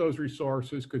do with those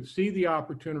resources, could see the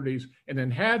opportunities, and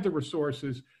then had the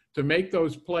resources to make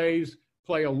those plays,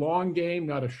 play a long game,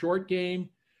 not a short game,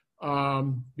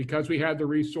 because we had the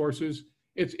resources.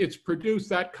 It's produced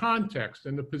that context,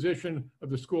 and the position of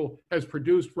the school has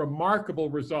produced remarkable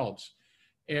results.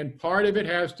 And part of it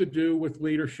has to do with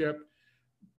leadership.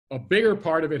 A bigger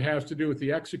part of it has to do with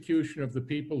the execution of the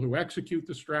people who execute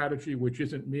the strategy, which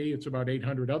isn't me. It's about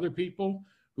 800 other people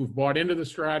who've bought into the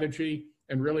strategy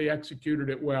and really executed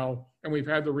it well. And we've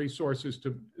had the resources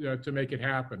to make it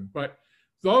happen. But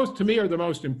those, to me, are the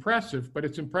most impressive, but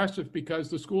it's impressive because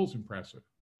the school's impressive.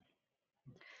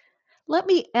 Let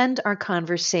me end our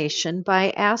conversation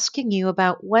by asking you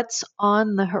about what's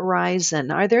on the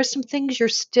horizon. Are there some things you're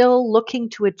still looking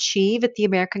to achieve at the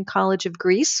American College of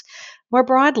Greece? More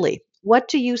broadly, what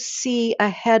do you see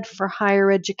ahead for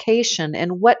higher education,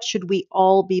 and what should we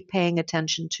all be paying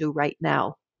attention to right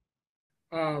now?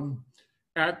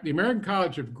 At the American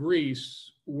College of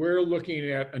Greece, we're looking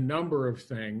at a number of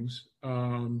things.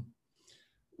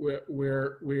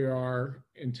 We are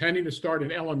intending to start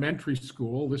an elementary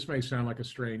school. This may sound like a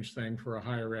strange thing for a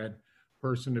higher ed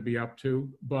person to be up to,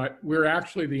 but we're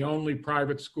actually the only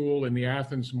private school in the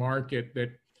Athens market that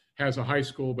has a high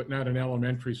school but not an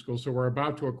elementary school. So we're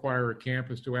about to acquire a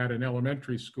campus to add an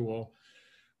elementary school.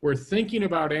 We're thinking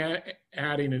about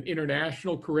adding an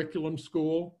international curriculum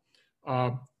school.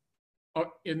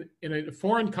 In a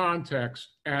foreign context,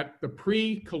 at the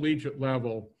pre-collegiate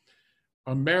level,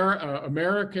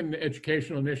 American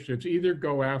educational initiatives either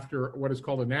go after what is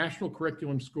called a national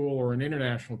curriculum school or an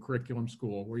international curriculum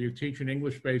school, where you teach an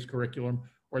English-based curriculum,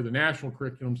 or the national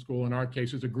curriculum school, in our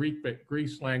case, is a Greek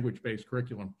language-based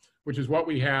curriculum, which is what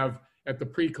we have at the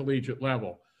pre-collegiate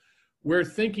level. We're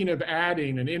thinking of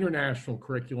adding an international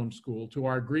curriculum school to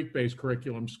our Greek-based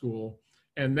curriculum school,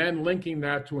 and then linking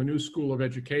that to a new school of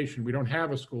education. We don't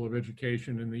have a school of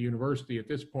education in the university at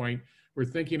this point. We're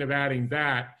thinking of adding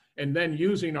that, and then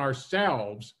using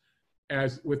ourselves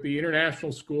as with the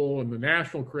international school and the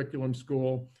national curriculum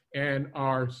school and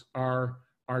our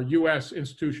U.S.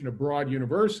 institution abroad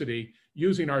university,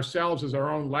 using ourselves as our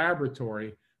own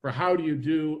laboratory for how do you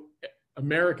do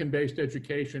American-based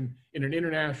education in an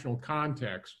international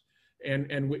context.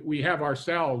 And we have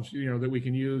ourselves, that we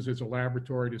can use as a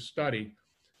laboratory to study.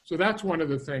 So that's one of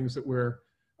the things that we're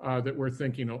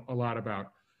thinking a lot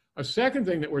about. A second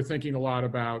thing that we're thinking a lot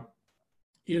about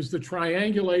is the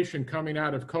triangulation coming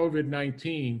out of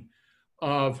COVID-19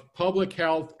 of public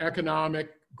health,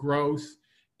 economic growth,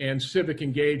 and civic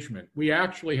engagement. We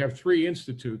actually have 3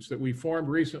 institutes that we formed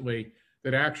recently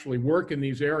that actually work in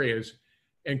these areas.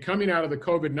 And coming out of the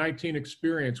COVID-19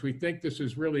 experience, we think this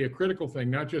is really a critical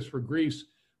thing, not just for Greece,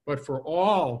 but for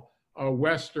all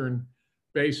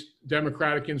Western-based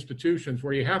democratic institutions,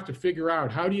 where you have to figure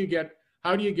out how do you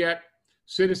get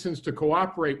citizens to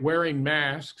cooperate wearing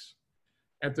masks,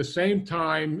 at the same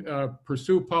time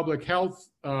pursue public health,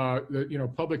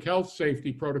 public health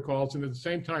safety protocols, and at the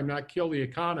same time not kill the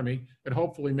economy, and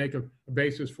hopefully make a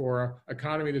basis for an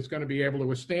economy that's going to be able to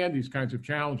withstand these kinds of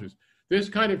challenges. This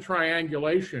kind of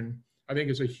triangulation, I think,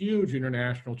 is a huge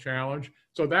international challenge.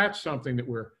 So that's something that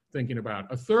we're thinking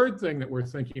about. A third thing that we're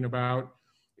thinking about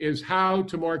is how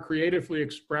to more creatively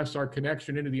express our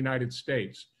connection into the United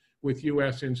States with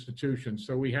U.S. institutions.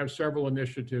 So we have several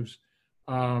initiatives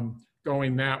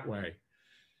going that way.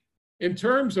 In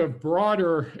terms of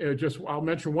broader, I'll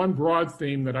mention one broad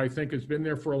theme that I think has been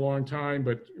there for a long time,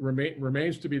 but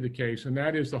remains to be the case, and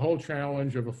that is the whole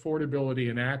challenge of affordability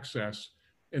and access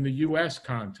in the U.S.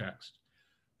 context.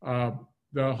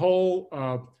 The whole,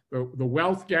 the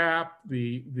wealth gap,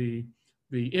 the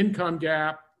income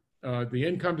gap, the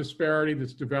income disparity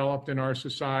that's developed in our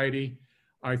society,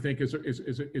 I think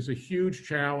is a huge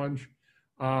challenge.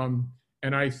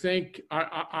 And I think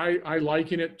I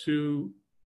liken it to,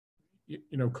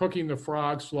 cooking the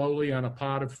frog slowly on a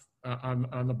pot of,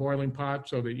 on the boiling pot,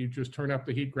 so that you just turn up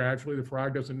the heat gradually. The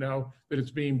frog doesn't know that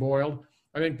it's being boiled.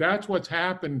 I think that's what's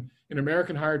happened in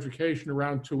American higher education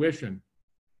around tuition.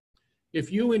 If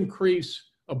you increase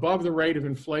above the rate of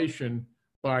inflation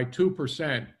by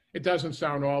 2%, it doesn't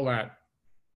sound all that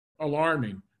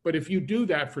alarming. But if you do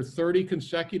that for 30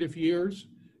 consecutive years,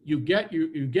 you get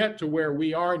to where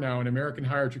we are now in American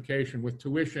higher education with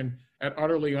tuition at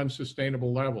utterly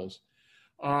unsustainable levels.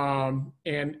 And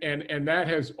that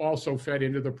has also fed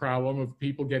into the problem of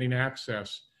people getting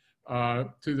access to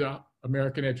the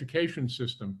American education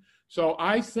system. So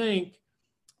I think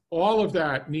all of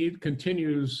that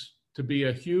continues to be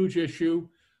a huge issue.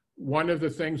 One of the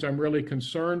things I'm really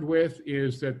concerned with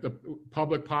is that the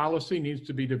public policy needs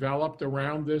to be developed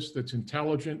around this that's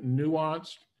intelligent and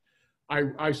nuanced.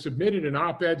 I submitted an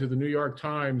op-ed to the New York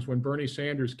Times when Bernie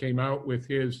Sanders came out with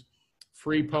his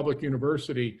free public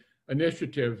university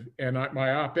initiative, and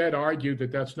my op-ed argued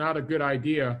that that's not a good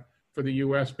idea for the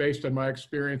US based on my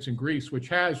experience in Greece, which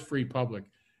has free public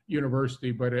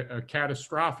university, but a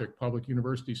catastrophic public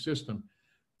university system.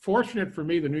 Fortunate for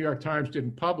me, the New York Times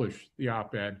didn't publish the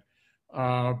op-ed,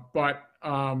 but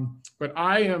I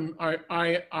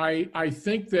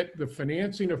think that the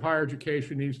financing of higher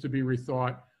education needs to be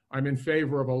rethought. I'm in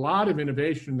favor of a lot of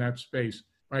innovation in that space.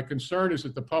 My concern is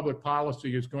that the public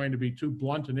policy is going to be too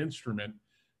blunt an instrument,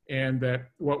 and that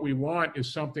what we want is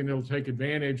something that will take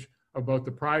advantage of both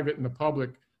the private and the public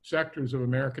sectors of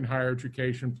American higher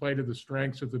education, play to the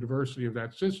strengths of the diversity of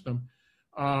that system,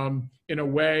 in a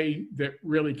way that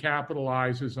really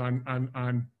capitalizes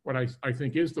on what I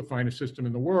think is the finest system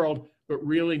in the world, but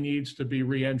really needs to be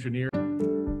re-engineered.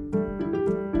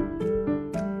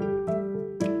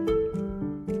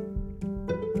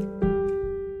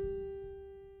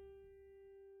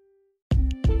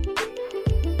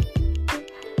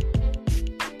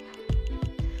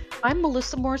 I'm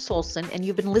Melissa Morris-Olson, and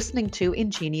you've been listening to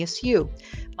Ingenious You.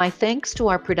 My thanks to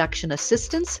our production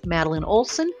assistants, Madeline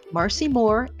Olson, Marcy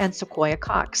Moore, and Sequoia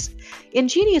Cox.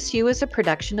 Ingenious You is a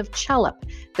production of CHELUP,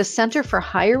 the Center for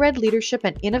Higher Ed Leadership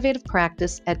and Innovative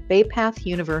Practice at Bay Path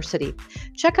University.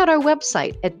 Check out our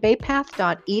website at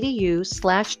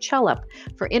baypath.edu/CHELUP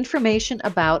for information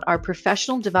about our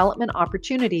professional development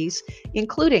opportunities,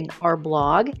 including our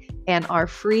blog and our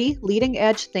free Leading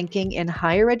Edge Thinking in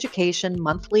Higher Education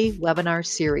monthly webinar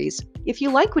series. If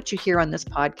you like what you hear on this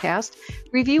podcast,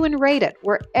 review and rate it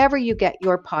wherever you get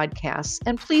your podcasts.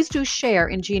 And please do share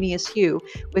Ingenious You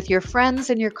with your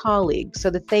friends and your colleagues so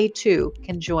that they too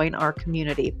can join our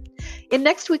community. In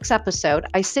next week's episode,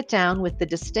 I sit down with the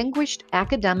distinguished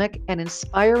academic and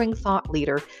inspiring thought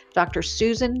leader, Dr.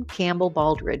 Susan Campbell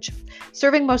Baldridge.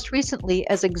 Serving most recently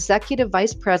as Executive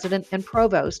Vice President and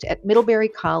Provost at Middlebury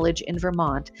College in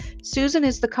Vermont, Susan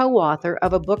is the co-author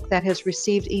of a book that has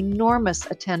received enormous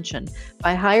attention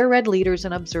by higher ed leaders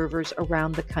and observers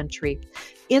around the country.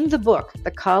 In the book,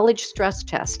 The College Stress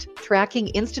Test, Tracking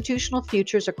Institutional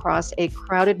Futures Across a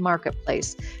Crowded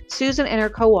Marketplace, Susan and her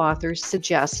co-authors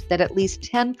suggest that at least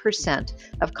 10%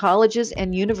 of colleges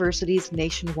and universities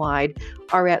nationwide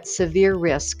are at severe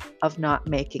risk of not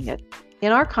making it.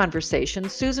 In our conversation,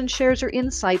 Susan shares her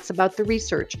insights about the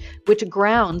research, which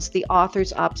grounds the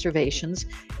author's observations,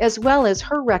 as well as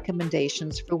her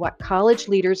recommendations for what college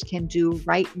leaders can do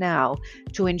right now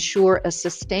to ensure a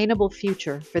sustainable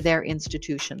future for their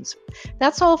institutions.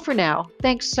 That's all for now.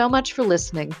 Thanks so much for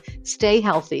listening. Stay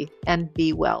healthy and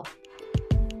be well.